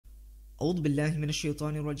أعوذ بالله من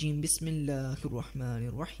الشيطان الرجيم بسم الله الرحمن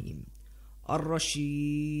الرحيم الرشيد.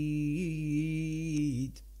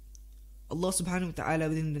 Allah subhanahu wa ta'ala,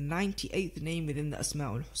 within the 98th name within the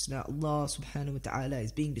Asma'ul Husna, Allah subhanahu wa ta'ala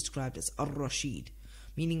is being described as Ar-Rashid,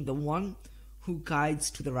 meaning the one who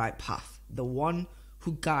guides to the right path, the one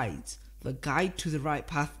who guides, the guide to the right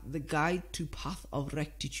path, the guide to path of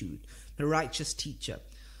rectitude, the righteous teacher.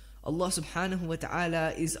 Allah subhanahu wa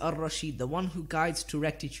ta'ala is Ar-Rashid, the one who guides to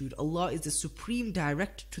rectitude. Allah is the supreme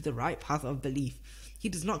director to the right path of belief. He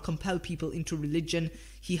does not compel people into religion.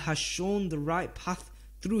 He has shown the right path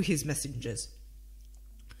through His messengers.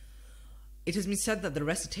 It has been said that the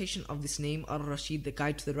recitation of this name, Ar-Rashid, the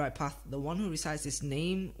guide to the right path, the one who recites this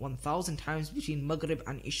name 1,000 times between Maghrib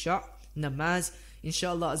and Isha, namaz,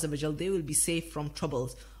 inshallah azza wa jal, they will be safe from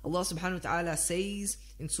troubles. Allah subhanahu wa ta'ala says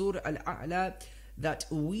in Surah Al-A'la that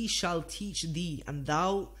we shall teach thee and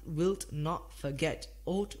thou wilt not forget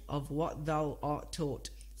aught of what thou art taught.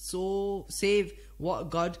 So save what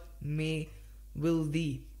God may will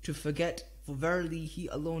thee to forget, for verily He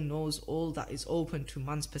alone knows all that is open to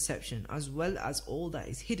man's perception, as well as all that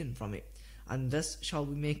is hidden from it. And thus shall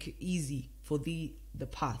we make it easy for thee the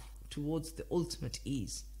path towards the ultimate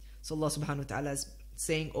ease. So Allah subhanahu wa ta'ala is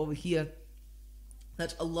saying over here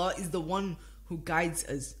that Allah is the one who guides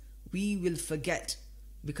us. We will forget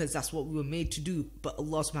because that's what we were made to do, but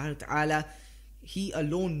Allah subhanahu wa ta'ala, He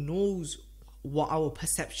alone knows what our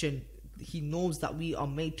perception, He knows that we are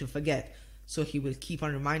made to forget. So He will keep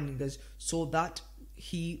on reminding us so that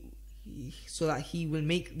He will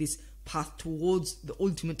make this path towards the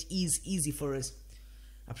ultimate ease easy for us.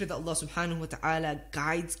 I pray that Allah subhanahu wa ta'ala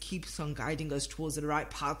keeps on guiding us towards the right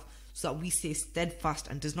path so that we stay steadfast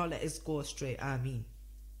and does not let us go astray. Ameen.